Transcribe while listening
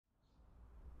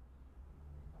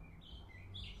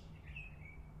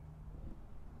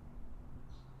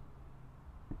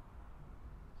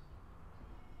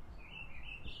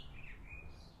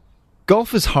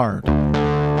Golf is hard.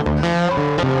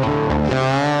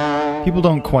 People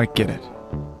don't quite get it.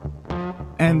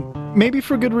 And maybe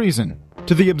for good reason.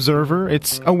 To the observer,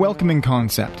 it's a welcoming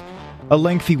concept. A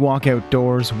lengthy walk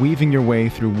outdoors, weaving your way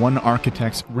through one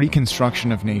architect's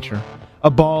reconstruction of nature. A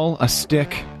ball, a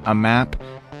stick, a map,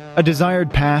 a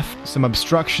desired path, some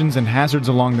obstructions and hazards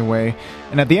along the way,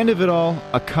 and at the end of it all,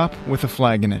 a cup with a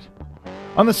flag in it.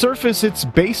 On the surface, it's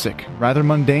basic, rather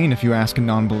mundane if you ask a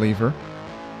non-believer.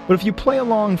 But if you play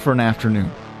along for an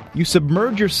afternoon, you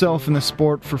submerge yourself in the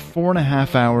sport for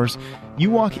 4.5 hours, you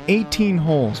walk 18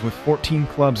 holes with 14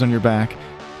 clubs on your back,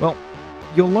 well,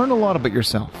 you'll learn a lot about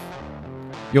yourself.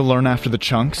 You'll learn after the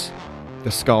chunks,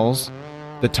 the skulls,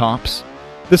 the tops,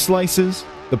 the slices,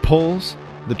 the pulls,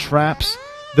 the traps,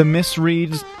 the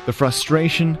misreads, the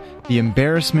frustration, the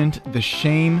embarrassment, the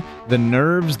shame, the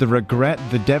nerves, the regret,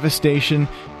 the devastation.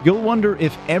 You'll wonder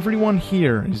if everyone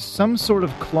here is some sort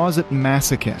of closet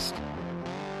masochist.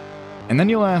 And then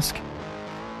you'll ask,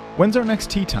 when's our next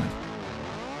tee time?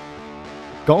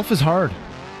 Golf is hard.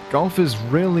 Golf is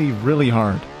really, really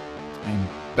hard. And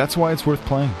that's why it's worth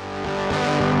playing.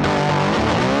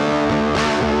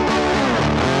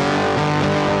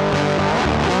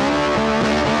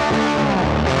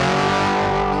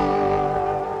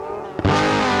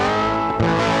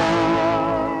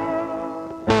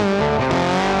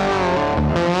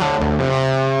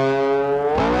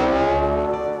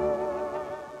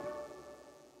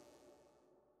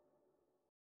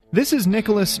 This is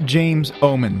Nicholas James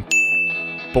Oman,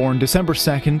 born December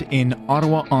 2nd in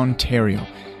Ottawa, Ontario.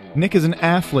 Nick is an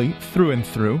athlete through and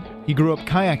through. He grew up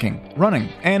kayaking, running,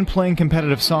 and playing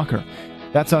competitive soccer.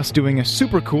 That's us doing a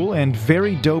super cool and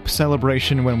very dope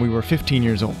celebration when we were 15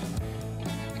 years old.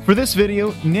 For this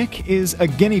video, Nick is a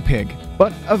guinea pig,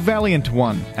 but a valiant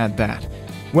one at that.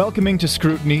 Welcoming to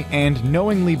scrutiny and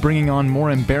knowingly bringing on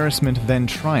more embarrassment than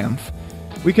triumph,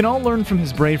 we can all learn from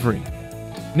his bravery.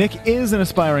 Nick is an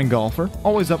aspiring golfer,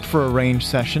 always up for a range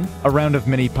session, a round of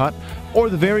mini-putt, or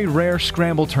the very rare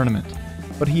scramble tournament.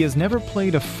 But he has never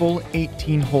played a full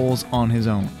 18 holes on his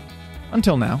own.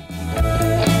 Until now.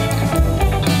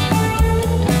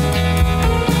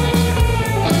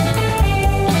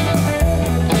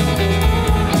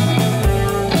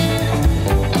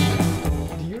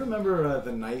 Do you remember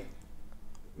the night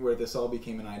where this all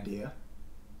became an idea?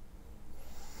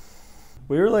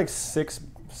 We were like six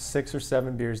or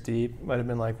seven beers deep. Might have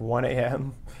been like 1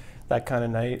 a.m. that kind of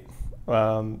night.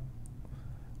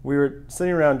 We were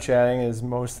sitting around chatting, as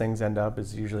most things end up,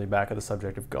 is usually back at the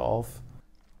subject of golf.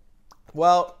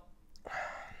 Well,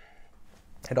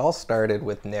 it all started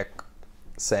with Nick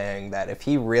saying that if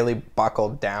he really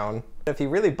buckled down,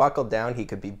 he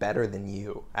could be better than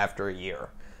you after a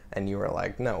year. And you were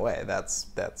like, no way, that's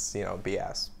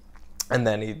BS. And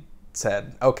then he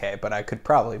said, okay, but I could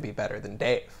probably be better than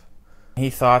Dave. He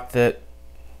thought that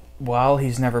while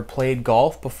he's never played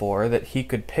golf before, that he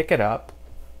could pick it up,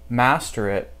 master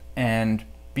it, and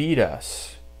beat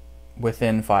us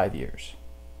within 5 years.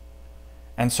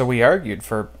 And so we argued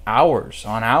for hours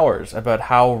on hours about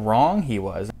how wrong he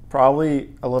was.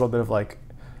 Probably a little bit of like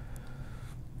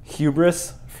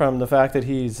hubris from the fact that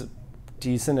he's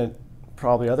decent at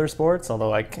probably other sports,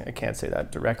 although I can't say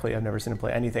that directly. I've never seen him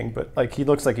play anything, but like he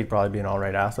looks like he'd probably be an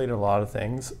all-right athlete at a lot of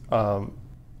things.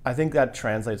 I think that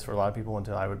translates for a lot of people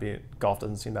until I would be. Golf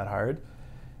doesn't seem that hard.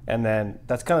 And then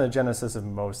that's kind of the genesis of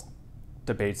most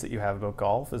debates that you have about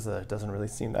golf, is that it doesn't really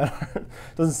seem that hard.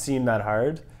 It doesn't seem that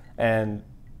hard. And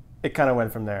it kind of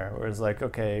went from there, where it's like,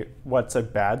 okay, what's a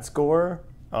bad score?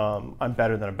 I'm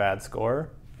better than a bad score.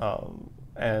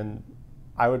 And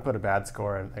I would put a bad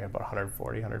score at like about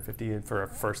 140, 150 for a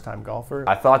first-time golfer.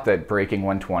 I thought that breaking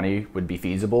 120 would be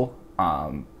feasible.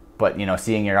 But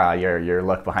seeing your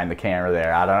look behind the camera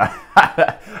there, I don't know.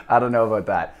 I don't know about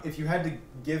that. If you had to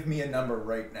give me a number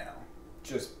right now,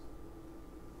 just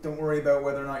don't worry about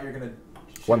whether or not you're going to...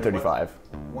 135.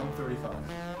 135.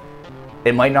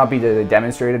 It might not be the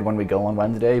demonstrated when we go on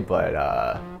Wednesday, but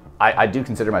I do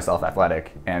consider myself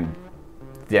athletic, and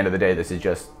at the end of the day, this is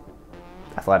just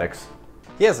athletics.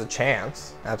 He has a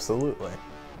chance, absolutely.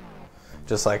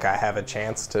 Just like I have a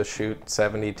chance to shoot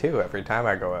 72 every time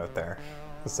I go out there.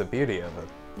 That's the beauty of it.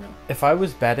 If I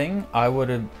was betting, I would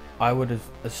have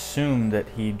assumed that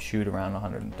he'd shoot around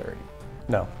 130.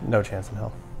 No chance in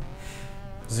hell.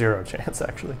 Zero chance,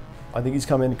 actually. I think he's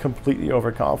come in completely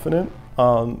overconfident.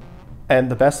 And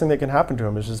the best thing that can happen to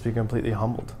him is just be completely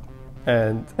humbled.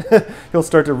 And he'll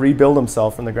start to rebuild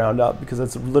himself from the ground up, because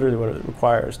that's literally what it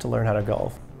requires to learn how to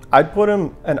golf. I'd put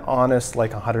him an honest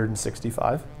like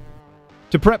 165.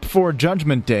 To prep for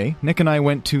Judgment Day, Nick and I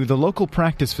went to the local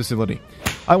practice facility.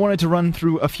 I wanted to run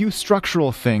through a few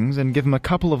structural things and give him a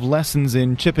couple of lessons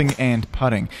in chipping and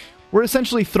putting. We're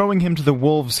essentially throwing him to the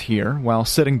wolves here while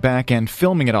sitting back and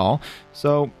filming it all,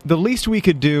 so the least we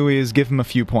could do is give him a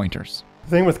few pointers.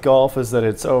 The thing with golf is that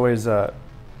it's always, I've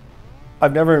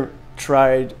never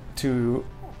tried to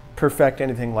perfect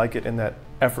anything like it in that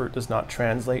effort does not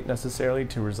translate necessarily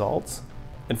to results.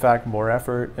 In fact, more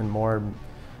effort and more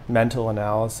mental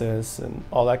analysis and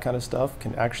all that kind of stuff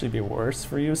can actually be worse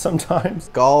for you sometimes.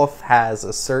 Golf has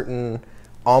a certain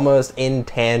almost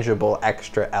intangible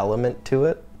extra element to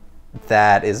it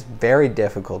that is very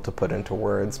difficult to put into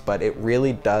words, but it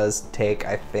really does take,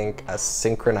 I think, a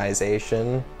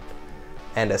synchronization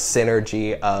and a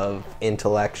synergy of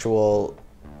intellectual,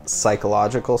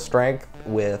 psychological strength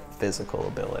with physical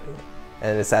ability.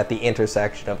 And it's at the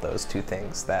intersection of those two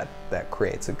things that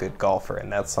creates a good golfer, and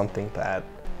that's something that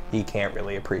you can't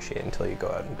really appreciate until you go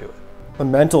out and do it. The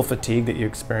mental fatigue that you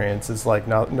experience is like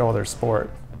no other sport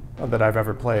that I've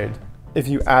ever played. If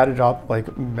you added up like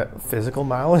physical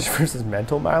mileage versus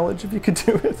mental mileage, if you could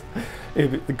do it,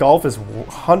 the golf is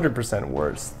 100%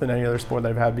 worse than any other sport that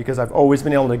I've had, because I've always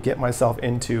been able to get myself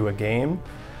into a game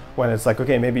when it's like,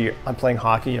 okay, maybe I'm playing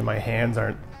hockey and my hands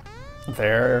aren't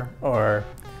there, or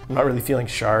I'm not really feeling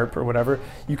sharp or whatever.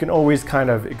 You can always kind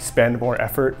of expend more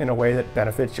effort in a way that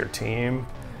benefits your team.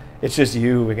 It's just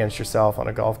you against yourself on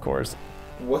a golf course.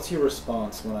 What's your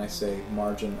response when I say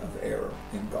margin of error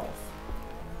in golf?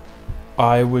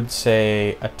 I would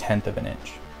say 1/10 of an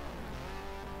inch.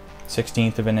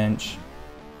 1/16 of an inch.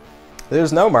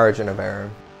 There's no margin of error.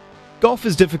 Golf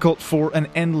is difficult for an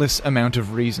endless amount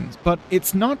of reasons, but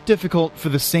it's not difficult for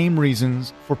the same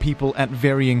reasons for people at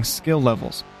varying skill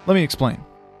levels. Let me explain.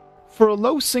 For a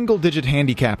low single-digit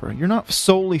handicapper, you're not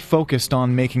solely focused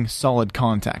on making solid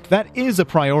contact. That is a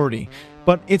priority,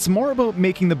 but it's more about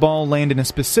making the ball land in a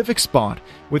specific spot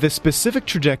with a specific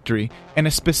trajectory and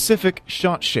a specific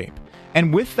shot shape.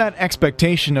 And with that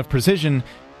expectation of precision,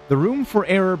 the room for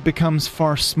error becomes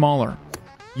far smaller.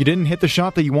 You didn't hit the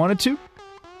shot that you wanted to?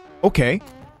 Okay.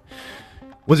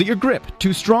 Was it your grip?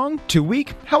 Too strong? Too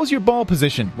weak? How was your ball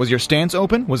position? Was your stance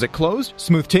open? Was it closed?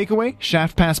 Smooth takeaway?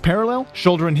 Shaft pass parallel?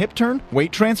 Shoulder and hip turn?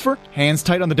 Weight transfer? Hands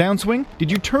tight on the downswing?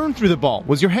 Did you turn through the ball?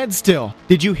 Was your head still?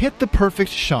 Did you hit the perfect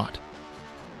shot?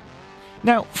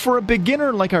 Now, for a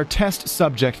beginner like our test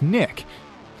subject Nick,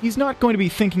 he's not going to be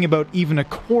thinking about even a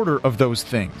quarter of those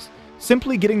things.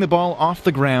 Simply getting the ball off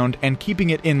the ground and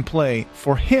keeping it in play,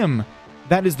 for him,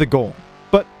 that is the goal.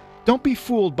 But don't be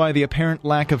fooled by the apparent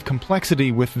lack of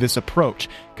complexity with this approach.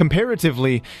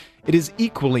 Comparatively, it is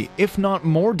equally, if not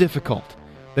more difficult,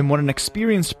 than what an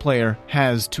experienced player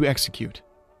has to execute.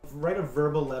 Write a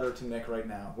verbal letter to Nick right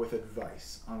now with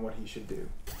advice on what he should do.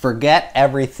 Forget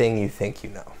everything you think you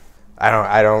know.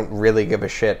 I don't really give a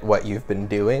shit what you've been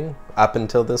doing up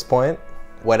until this point.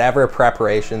 Whatever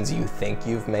preparations you think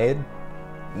you've made,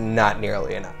 not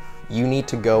nearly enough. You need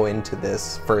to go into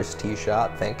this first tee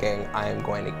shot thinking, I am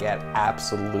going to get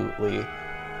absolutely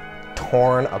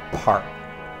torn apart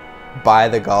by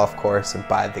the golf course and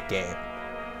by the game.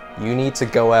 You need to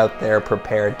go out there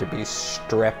prepared to be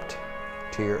stripped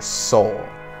to your soul.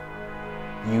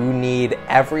 You need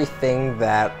everything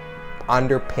that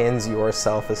underpins your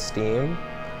self-esteem.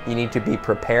 You need to be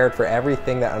prepared for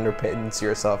everything that underpins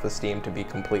your self-esteem to be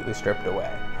completely stripped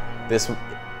away. This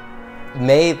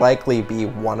may likely be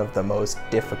one of the most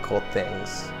difficult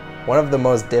things, one of the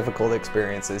most difficult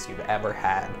experiences you've ever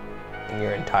had in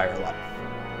your entire life.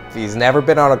 If he's never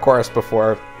been on a course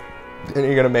before, and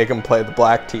you're gonna make him play the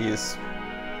black tees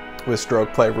with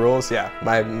stroke play rules, yeah,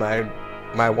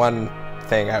 my one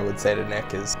thing I would say to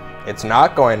Nick is, it's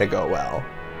not going to go well,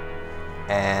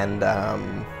 and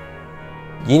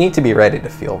you need to be ready to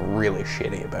feel really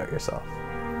shitty about yourself.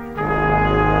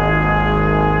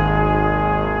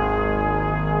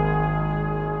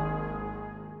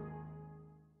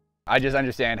 I just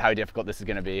understand how difficult this is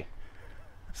going to be.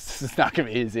 This is not going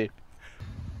to be easy.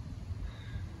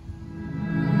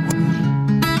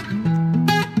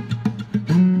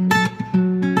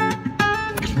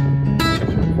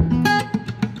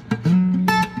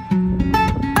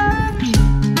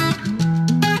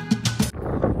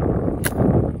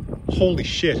 Holy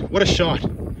shit, what a shot.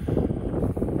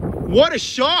 What a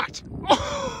shot!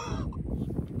 Oh.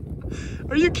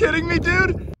 Are you kidding me,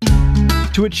 dude?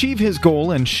 To achieve his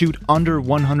goal and shoot under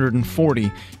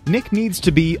 140, Nick needs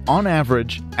to be, on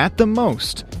average, at the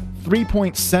most,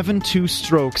 3.72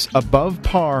 strokes above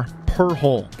par per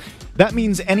hole. That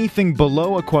means anything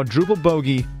below a quadruple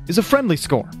bogey is a friendly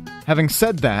score. Having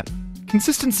said that,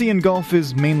 consistency in golf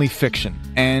is mainly fiction,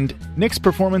 and Nick's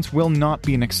performance will not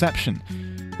be an exception.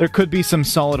 There could be some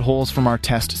solid holes from our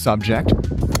test subject,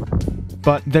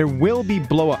 but there will be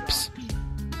blow-ups.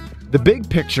 The big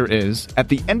picture is, at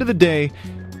the end of the day,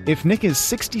 if Nick is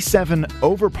 67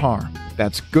 over par,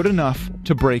 that's good enough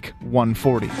to break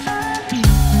 140.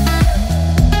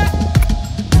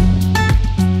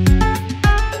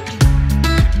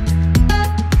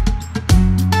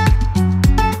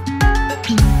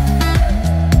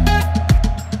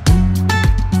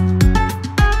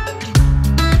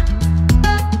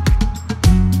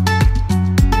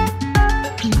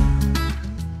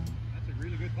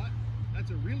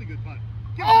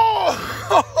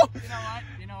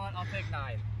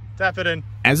 Tap it in.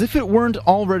 As if it weren't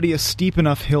already a steep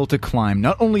enough hill to climb,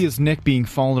 not only is Nick being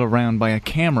followed around by a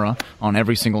camera on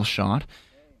every single shot,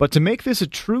 but to make this a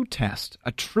true test,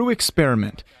 a true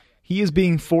experiment, he is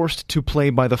being forced to play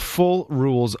by the full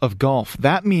rules of golf.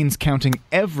 That means counting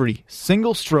every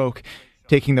single stroke,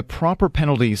 taking the proper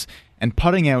penalties, and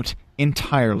putting out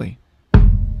entirely.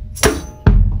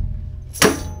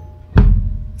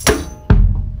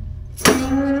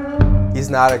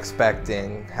 He's not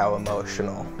expecting how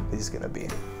emotional he's going to be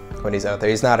when he's out there.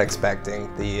 He's not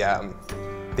expecting the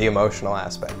emotional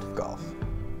aspect of golf.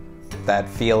 That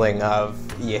feeling of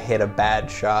you hit a bad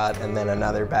shot and then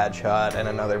another bad shot and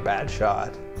another bad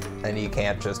shot, and you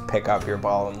can't just pick up your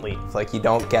ball and leave. Like, you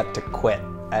don't get to quit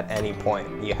at any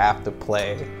point. You have to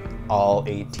play all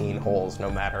 18 holes no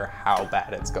matter how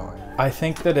bad it's going. I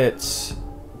think that it's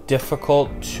difficult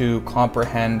to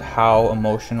comprehend how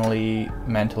emotionally,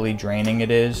 mentally draining it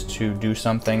is to do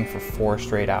something for 4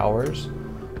 straight hours.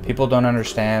 People don't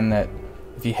understand that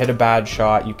if you hit a bad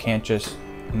shot, you can't just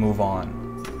move on.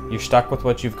 You're stuck with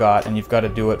what you've got, and you've got to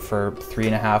do it for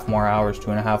 3.5 more hours,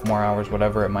 2.5 more hours,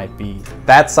 whatever it might be.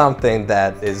 That's something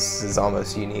that is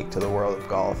almost unique to the world of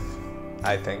golf,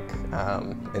 I think,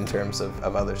 in terms of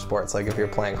other sports. Like, if you're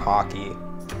playing hockey,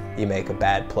 you make a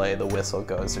bad play, the whistle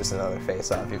goes, there's another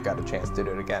face-off, you've got a chance to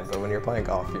do it again. But when you're playing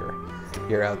golf,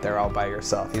 you're out there all by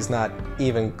yourself. He's not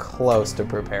even close to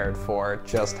prepared for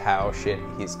just how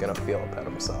shitty he's gonna feel about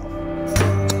himself.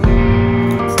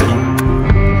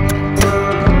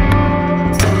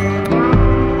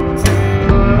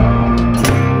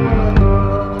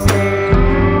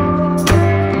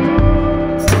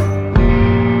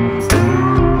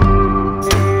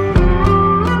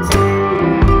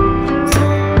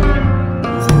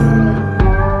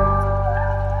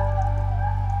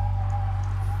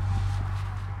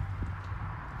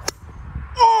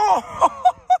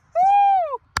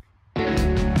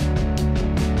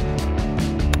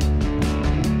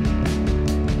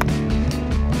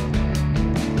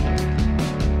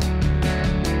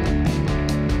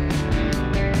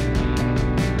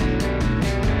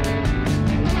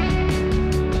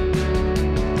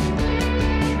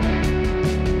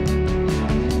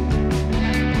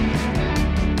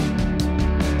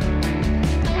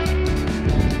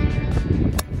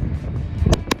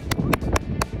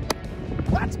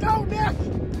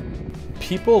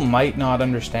 People might not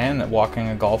understand that walking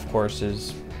a golf course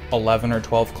is 11 or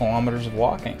 12 kilometers of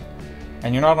walking,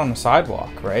 and you're not on the sidewalk,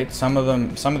 right? Some of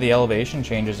the elevation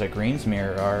changes at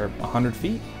Greensmere are 100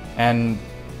 feet, and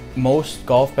most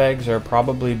golf bags are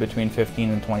probably between 15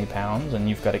 and 20 pounds, and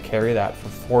you've got to carry that for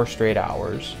 4 straight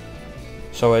hours.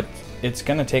 So it's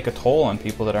going to take a toll on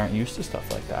people that aren't used to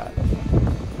stuff like that.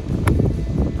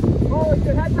 Oh,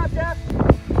 your head's up, Jeff.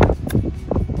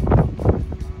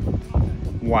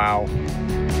 Wow.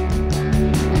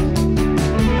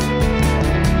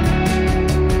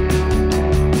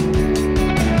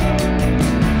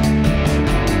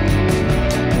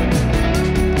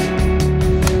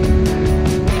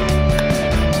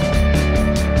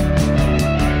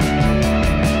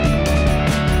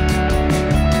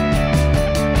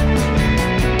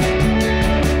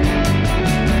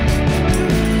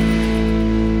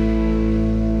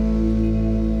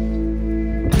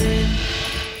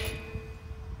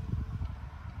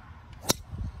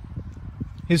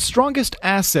 His strongest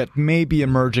asset may be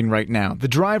emerging right now. The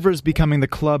driver is becoming the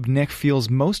club Nick feels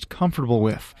most comfortable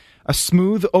with. A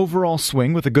smooth overall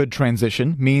swing with a good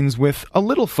transition means with a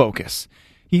little focus.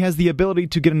 He has the ability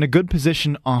to get in a good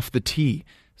position off the tee,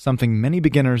 something many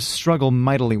beginners struggle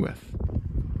mightily with.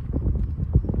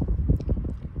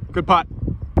 Good putt.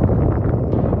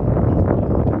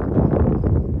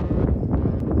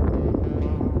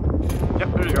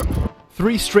 Yep, there you go.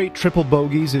 3 straight triple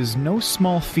bogeys is no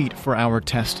small feat for our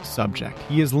test subject.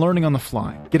 He is learning on the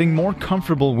fly, getting more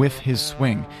comfortable with his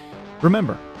swing.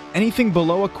 Remember, anything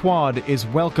below a quad is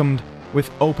welcomed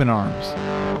with open arms.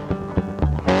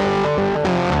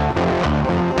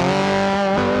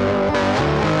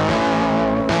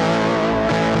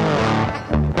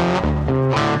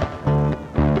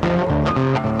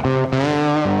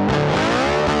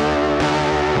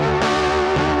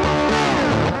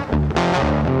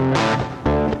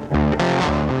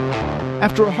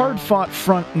 After a hard-fought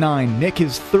front 9, Nick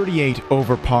is 38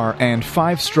 over par and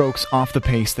 5 strokes off the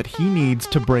pace that he needs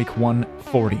to break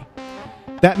 140.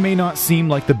 That may not seem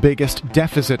like the biggest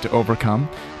deficit to overcome,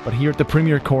 but here at the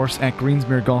premier course at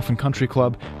Greensmere Golf and Country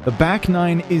Club, the back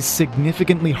 9 is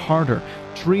significantly harder,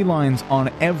 tree lines on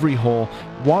every hole,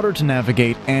 water to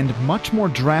navigate, and much more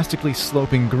drastically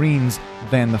sloping greens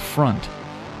than the front.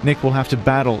 Nick will have to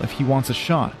battle if he wants a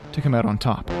shot to come out on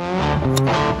top.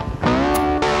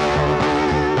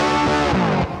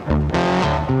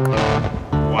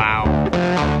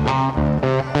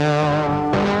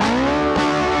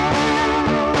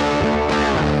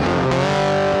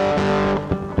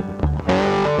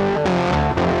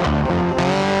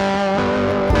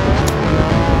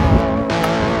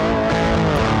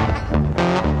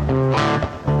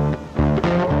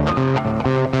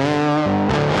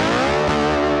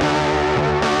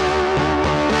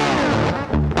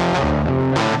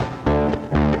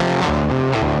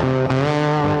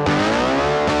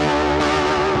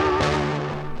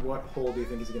 Hole do you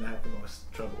think he's going to have the most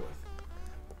trouble with?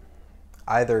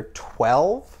 Either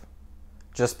 12,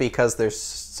 just because there's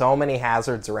so many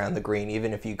hazards around the green.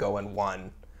 Even if you go in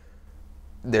one,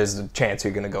 there's a chance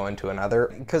you're going to go into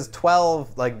another. Because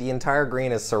 12, like, the entire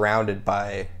green is surrounded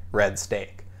by red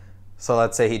stake. So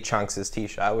let's say he chunks his tee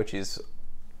shot, which he's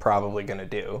probably going to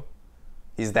do.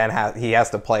 He has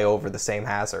to play over the same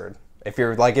hazard. If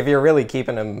you're really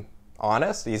keeping him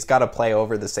honest, he's got to play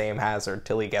over the same hazard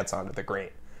till he gets onto the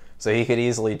green. So he could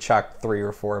easily chuck 3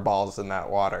 or 4 balls in that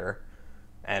water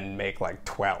and make like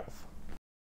 12.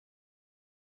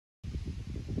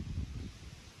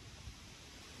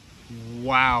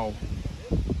 Wow.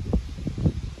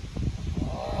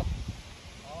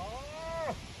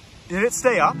 Did it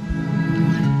stay up?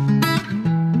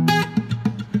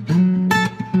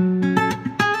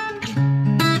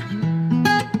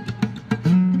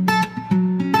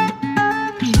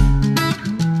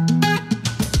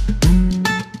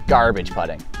 Garbage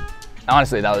putting.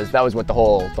 Honestly, that was what the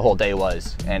whole day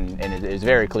was, and it is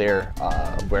very clear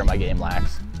where my game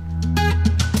lacks.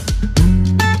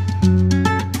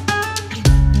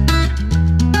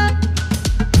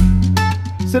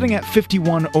 Sitting at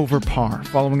 51 over par,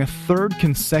 following a third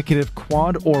consecutive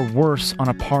quad or worse on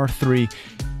a par 3,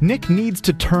 Nick needs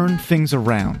to turn things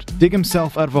around, dig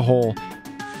himself out of a hole,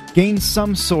 gain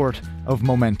some sort of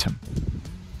momentum.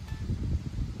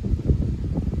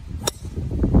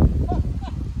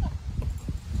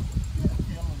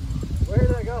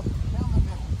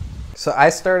 So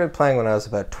I started playing when I was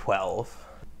about 12.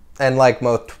 And like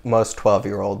most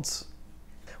 12-year-olds,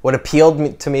 what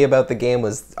appealed to me about the game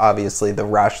was obviously the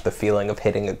rush, the feeling of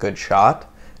hitting a good shot,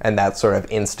 and that sort of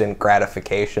instant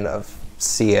gratification of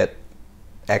see it,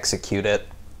 execute it,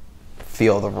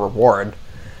 feel the reward.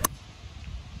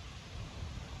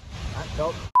 That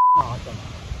felt awesome.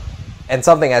 And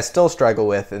something I still struggle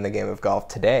with in the game of golf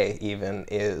today even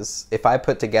is if I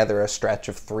put together a stretch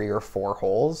of 3 or 4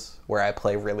 holes where I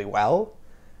play really well,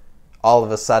 all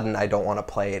of a sudden I don't want to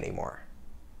play anymore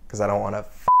because I don't want to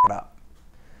f it up.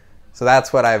 So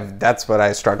that's what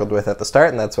I struggled with at the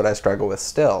start, and that's what I struggle with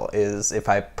still, is if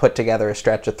I put together a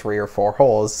stretch of 3 or 4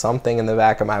 holes, something in the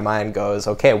back of my mind goes,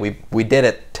 okay, we did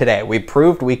it today. We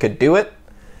proved we could do it.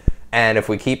 And if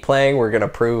we keep playing, we're going to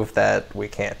prove that we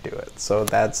can't do it. So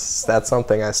that's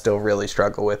something I still really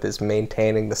struggle with, is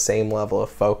maintaining the same level of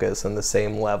focus and the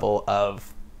same level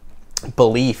of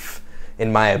belief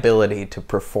in my ability to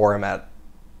perform at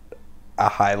a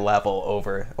high level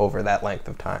over that length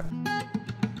of time.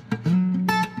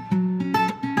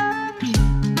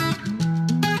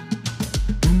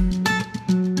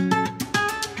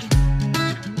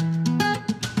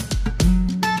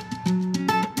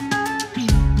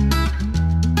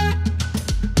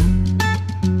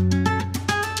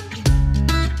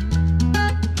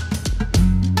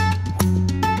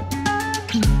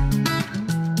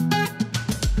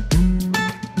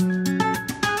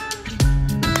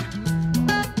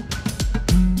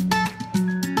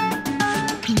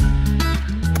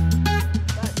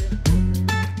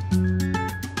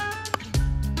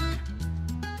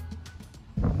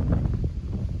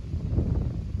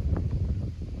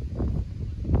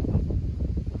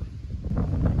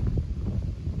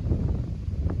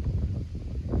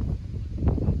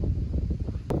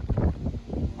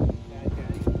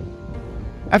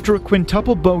 After a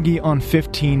quintuple bogey on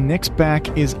 15, Nick's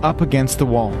back is up against the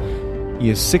wall. He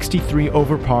is 63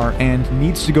 over par and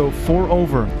needs to go 4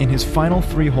 over in his final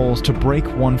 3 holes to break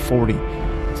 140.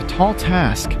 It's a tall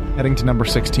task heading to number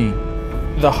 16.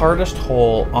 The hardest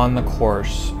hole on the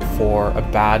course for a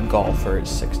bad golfer is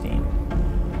 16.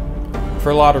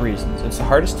 For a lot of reasons. It's the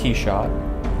hardest tee shot.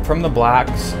 From the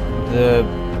blacks,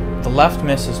 The left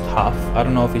miss is tough. I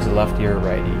don't know if he's a lefty or a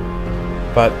righty.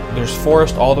 But there's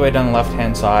forest all the way down the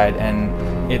left-hand side,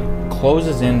 and it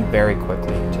closes in very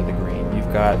quickly to the green.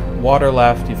 You've got water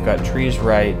left, you've got trees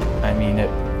right. I mean,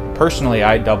 personally,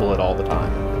 I double it all the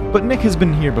time. But Nick has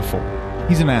been here before.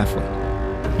 He's an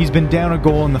athlete. He's been down a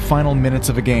goal in the final minutes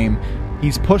of a game.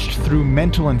 He's pushed through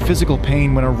mental and physical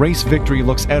pain when a race victory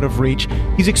looks out of reach.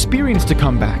 He's experienced a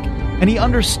comeback, and he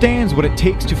understands what it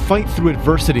takes to fight through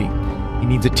adversity. He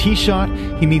needs a tee shot,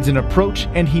 he needs an approach,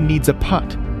 and he needs a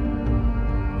putt.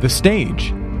 The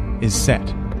stage is set.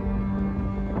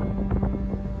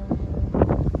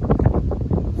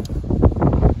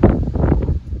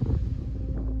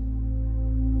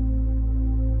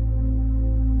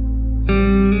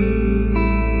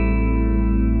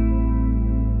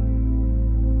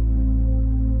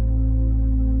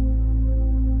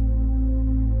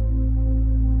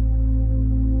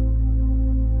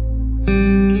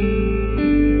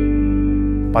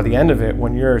 By the end of it,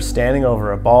 when you're standing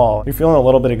over a ball, you're feeling a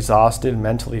little bit exhausted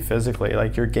mentally, physically.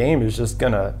 Like, your game is just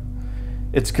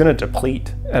it's gonna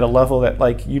deplete at a level that,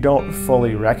 like, you don't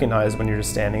fully recognize when you're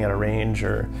just standing at a range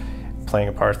or playing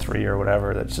a par 3 or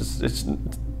whatever.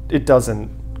 It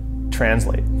doesn't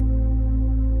translate.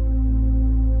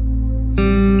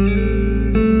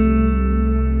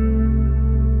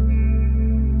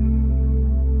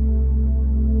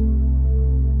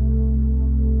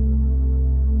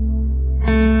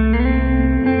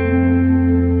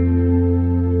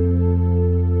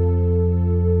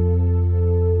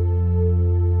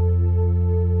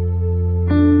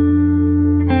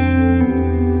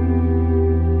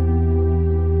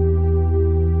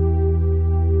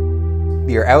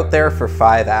 You're out there for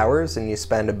 5 hours and you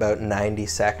spend about 90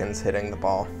 seconds hitting the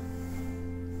ball.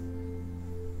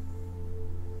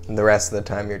 And the rest of the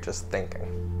time you're just thinking.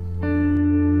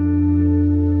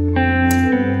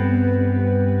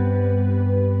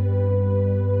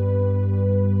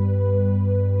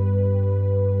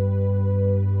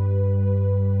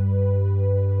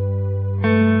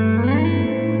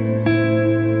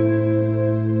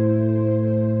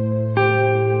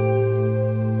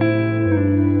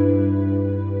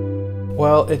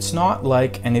 Well, it's not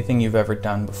like anything you've ever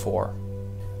done before.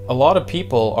 A lot of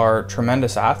people are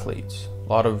tremendous athletes, a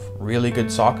lot of really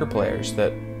good soccer players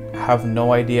that have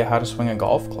no idea how to swing a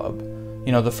golf club.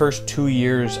 You know, the first 2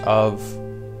 years of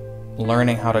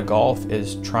learning how to golf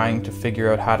is trying to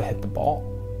figure out how to hit the ball.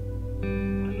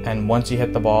 And once you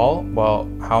hit the ball, well,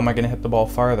 how am I going to hit the ball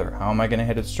farther? How am I going to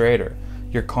hit it straighter?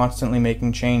 You're constantly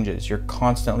making changes. You're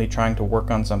constantly trying to work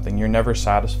on something. You're never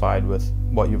satisfied with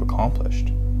what you've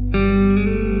accomplished.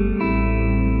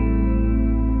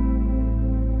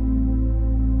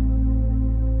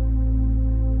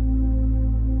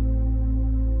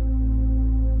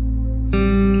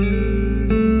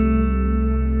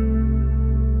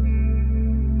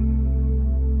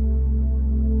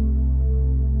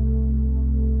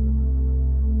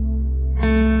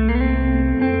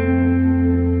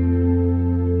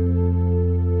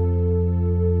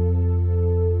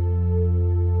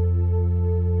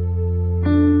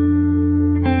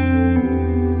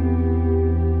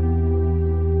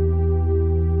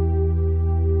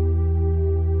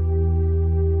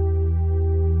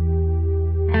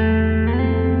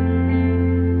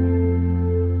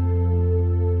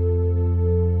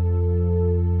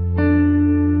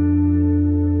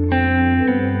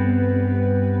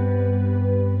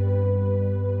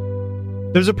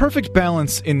 There's a perfect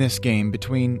balance in this game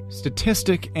between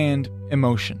statistic and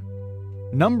emotion.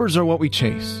 Numbers are what we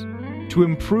chase. To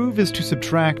improve is to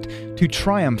subtract, to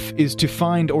triumph is to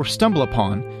find or stumble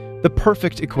upon the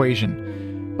perfect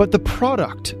equation. But the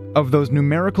product of those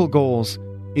numerical goals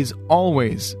is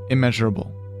always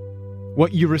immeasurable.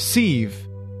 What you receive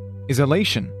is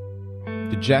elation,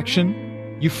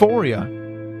 dejection, euphoria,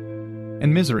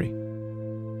 and misery.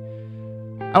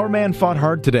 Our man fought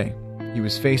hard today. He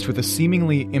was faced with a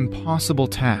seemingly impossible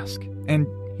task, and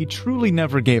he truly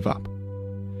never gave up.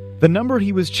 The number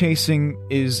he was chasing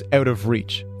is out of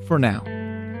reach, for now.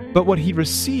 But what he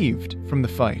received from the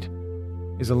fight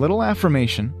is a little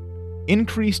affirmation,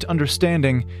 increased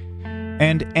understanding,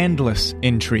 and endless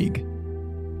intrigue.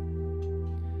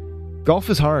 Golf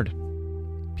is hard.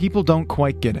 People don't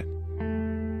quite get it.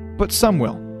 But some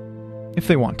will, if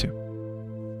they want to.